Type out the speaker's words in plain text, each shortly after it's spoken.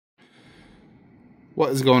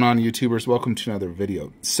What is going on, YouTubers? Welcome to another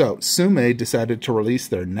video. So, Tsume decided to release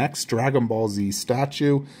their next Dragon Ball Z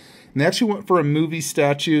statue. And they actually went for a movie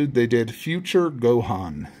statue. They did Future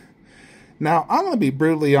Gohan. Now, I'm going to be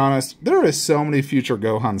brutally honest. There is so many Future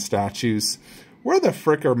Gohan statues. Where the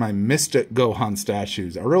frick are my Mystic Gohan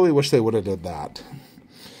statues? I really wish they would have did that.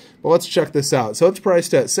 But let's check this out. So, it's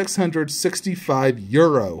priced at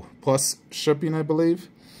 €665 plus shipping, I believe.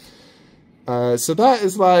 So that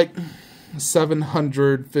is like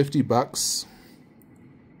 $750.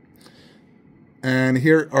 And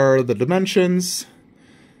here are the dimensions.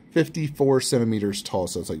 54 centimeters tall,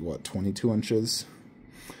 so it's like what, 22 inches.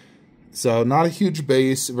 So not a huge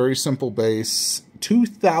base, very simple base.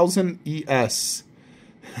 2000 ES.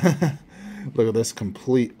 Look at this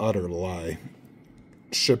complete utter lie.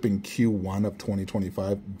 Shipping Q1 of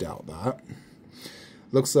 2025. Doubt that.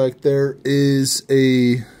 Looks like there is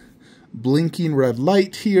a blinking red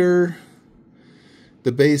light here.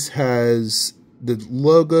 The base has the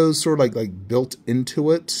logos sort of like built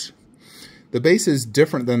into it. The base is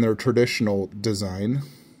different than their traditional design.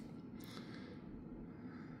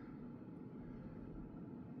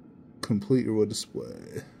 Complete your wood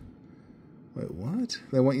display. Wait, what?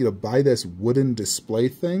 They want you to buy this wooden display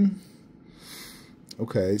thing?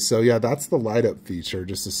 Okay, so yeah, that's the light up feature.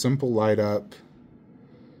 Just a simple light up.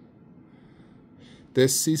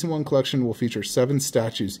 This Season 1 collection will feature 7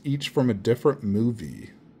 statues, each from a different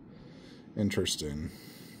movie. Interesting.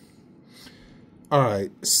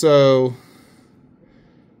 Alright, so,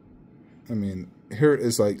 I mean, here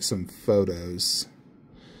is like some photos.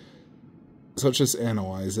 So let's just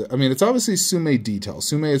analyze it. I mean, it's obviously Tsume detail.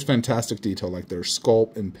 Tsume is fantastic detail. Like, their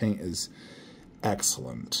sculpt and paint is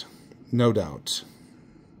excellent. No doubt.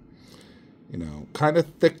 You know, kind of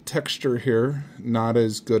thick texture here. Not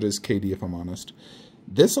as good as KD, if I'm honest.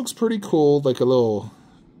 This looks pretty cool, like a little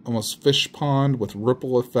almost fish pond with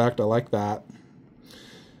ripple effect. I like that.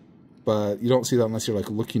 But you don't see that unless you're like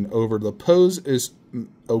looking over. The pose is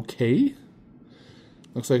okay.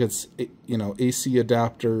 Looks like it's, you know, AC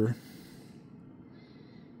adapter.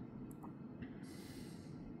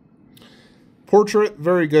 Portrait,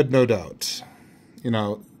 very good, no doubt. You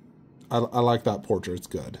know, I like that portrait. It's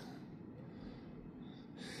good.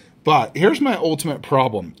 But here's my ultimate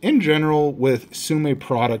problem. In general, with Tsume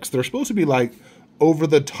products, they're supposed to be like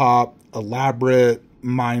over-the-top, elaborate,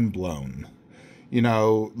 mind-blown. You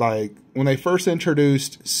know, like when they first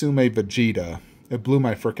introduced Tsume Vegeta, it blew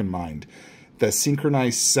my freaking mind. The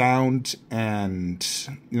synchronized sound and,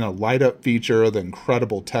 you know, light-up feature, the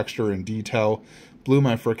incredible texture and detail blew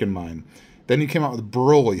my freaking mind. Then you came out with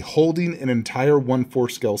Broly holding an entire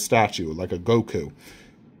 1/4 scale statue, like a Goku.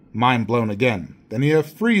 Mind blown again. Then you have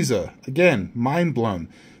Frieza. Again, mind blown.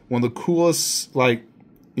 One of the coolest, like,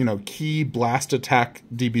 you know, key blast attack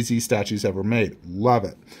DBZ statues ever made. Love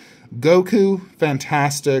it. Goku,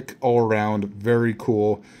 fantastic all around. Very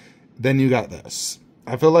cool. Then you got this.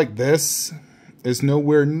 I feel like this is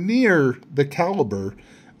nowhere near the caliber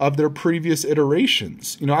of their previous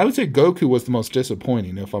iterations. You know, I would say Goku was the most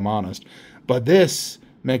disappointing, if I'm honest. But this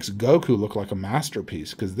makes Goku look like a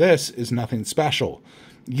masterpiece, because this is nothing special.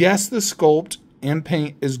 Yes, the sculpt and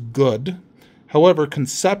paint is good. However,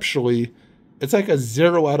 conceptually, it's like a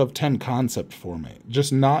 0 out of 10 concept for me.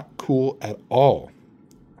 Just not cool at all.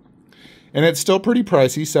 And it's still pretty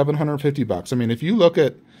pricey, $750. I mean, if you look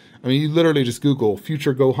at, I mean, you literally just Google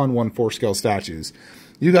Future Gohan 1/4 scale statues.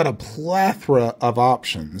 You got a plethora of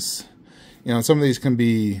options. You know, some of these can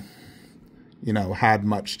be, you know, had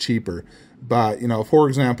much cheaper. But, you know, for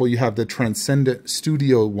example, you have the Transcendent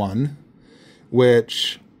Studio one,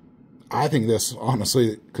 which I think this,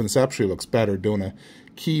 honestly, conceptually looks better. Doing a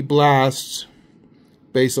key blast.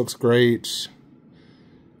 Base looks great.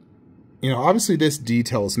 You know, obviously this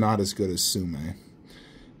detail is not as good as Tsume.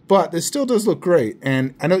 But this still does look great.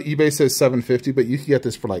 And I know eBay says $750, but you can get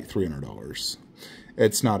this for like $300.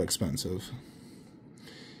 It's not expensive.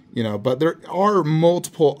 You know, but there are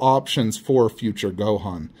multiple options for Future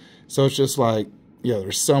Gohan. So it's just like, yeah,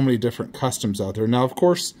 there's so many different customs out there. Now, of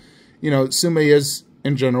course, you know, Tsume is,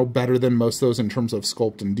 in general, better than most of those in terms of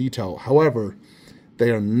sculpt and detail. However,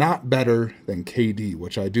 they are not better than KD,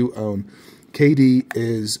 which I do own. KD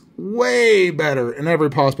is way better in every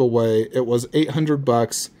possible way. It was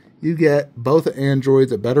 $800. You get both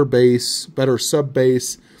androids, a better base, better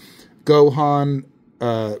sub-base. Gohan,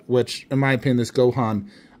 which, in my opinion, this Gohan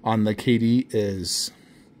on the KD is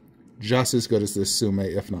just as good as this Tsume,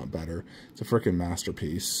 if not better. It's a freaking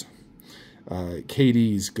masterpiece.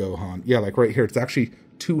 KD's Gohan. Yeah, like right here, it's actually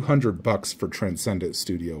 $200 for Transcendent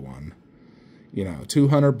Studio one. You know,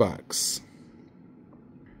 $200.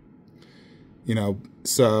 You know,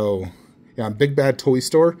 so Yeah, Big Bad Toy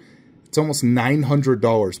Store, it's almost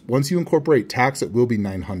 $900. Once you incorporate tax, it will be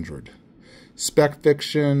 $900. Spec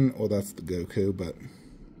Fiction, well, that's the Goku, but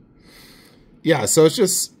yeah, so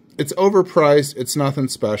it's overpriced. It's nothing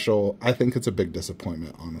special. I think it's a big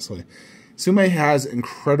disappointment, honestly. Tsume has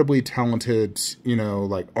incredibly talented, you know,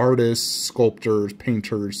 like artists, sculptors,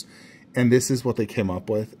 painters, and this is what they came up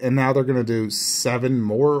with. And now they're going to do 7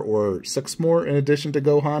 more or 6 more in addition to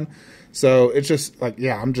Gohan. So it's just like,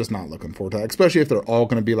 yeah, I'm just not looking forward to that, especially if they're all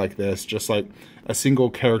going to be like this, just like a single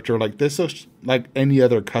character. Like this is like any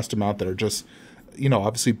other custom out there, just, you know,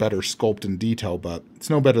 obviously better sculpt and detail, but it's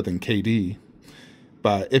no better than KD.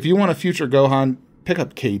 But if you want a future Gohan, pick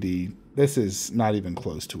up KD. This is not even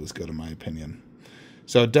close to as good, in my opinion.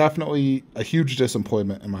 So definitely a huge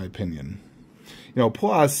disappointment, in my opinion. You know,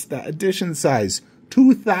 plus that edition size,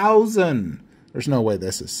 2,000. There's no way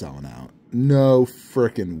this is selling out. No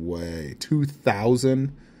freaking way.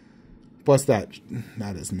 2,000. Plus that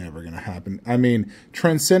is never going to happen. I mean,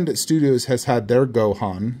 Transcendent Studios has had their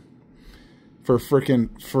Gohan for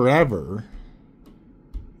freaking forever.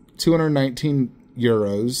 219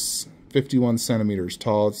 euros. 51 centimeters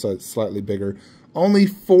tall, so it's slightly bigger. Only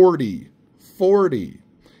 40. 40.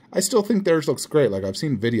 I still think theirs looks great. Like, I've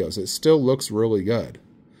seen videos. It still looks really good.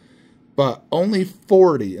 But only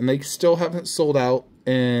 40, and they still haven't sold out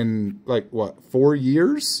in, like, what, 4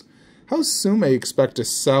 years? How does Tsume expect to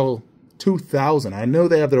sell 2,000? I know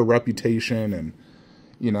they have their reputation, and,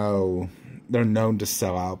 you know, they're known to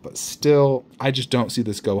sell out, but still, I just don't see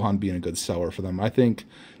this Gohan being a good seller for them. I think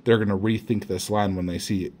they're going to rethink this line when they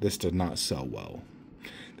see this did not sell well.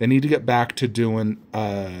 They need to get back to doing,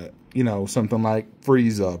 you know, something like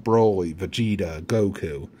Frieza, Broly, Vegeta, Goku.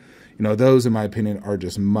 You know, those, in my opinion, are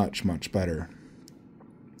just much, much better.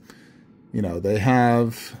 You know, they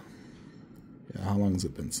have... Yeah, how long has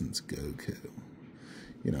it been since Goku?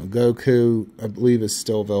 You know, Goku, I believe, is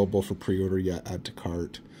still available for pre-order yet. Add to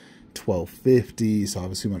cart. $12.50, so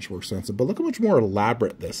obviously much more expensive. But look how much more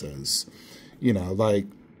elaborate this is. You know, like,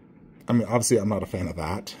 I mean, obviously I'm not a fan of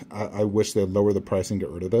that. I wish they'd lower the price and get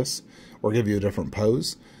rid of this, or give you a different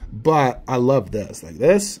pose. But I love this. Like,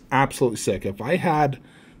 this, absolutely sick. If I had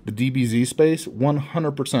the DBZ space, 100%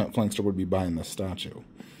 Flankster would be buying this statue.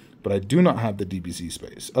 But I do not have the DBZ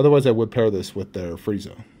space. Otherwise, I would pair this with their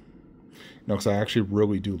Frieza. You know, because I actually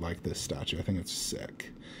really do like this statue. I think it's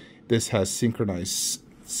sick. This has synchronized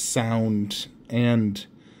sound and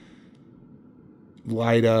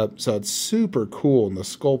light up, so it's super cool, and the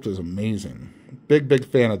sculpt is amazing. Big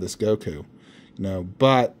fan of this Goku, you know.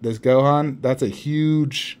 But this Gohan, that's a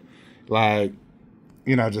huge, like,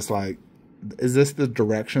 you know, just like, is this the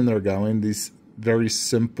direction they're going? These very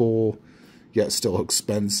simple yet still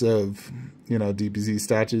expensive, you know, DBZ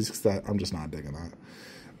statues, because I'm just not digging that.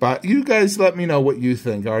 But you guys let me know what you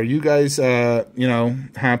think. Are you guys you know,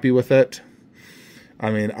 happy with it? I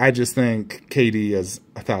mean, I just think KD is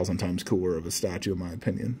 1,000 times cooler of a statue, in my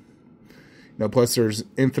opinion. You know, plus there's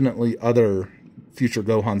infinitely other future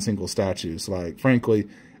Gohan single statues. Like, frankly,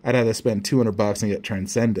 I'd rather spend $200 and get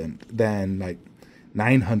Transcendent than, like,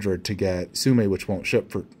 $900 to get Tsume, which won't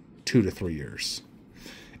ship for 2 to 3 years.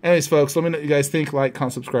 Anyways, folks, let me know what you guys think. Like,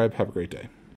 comment, subscribe. Have a great day.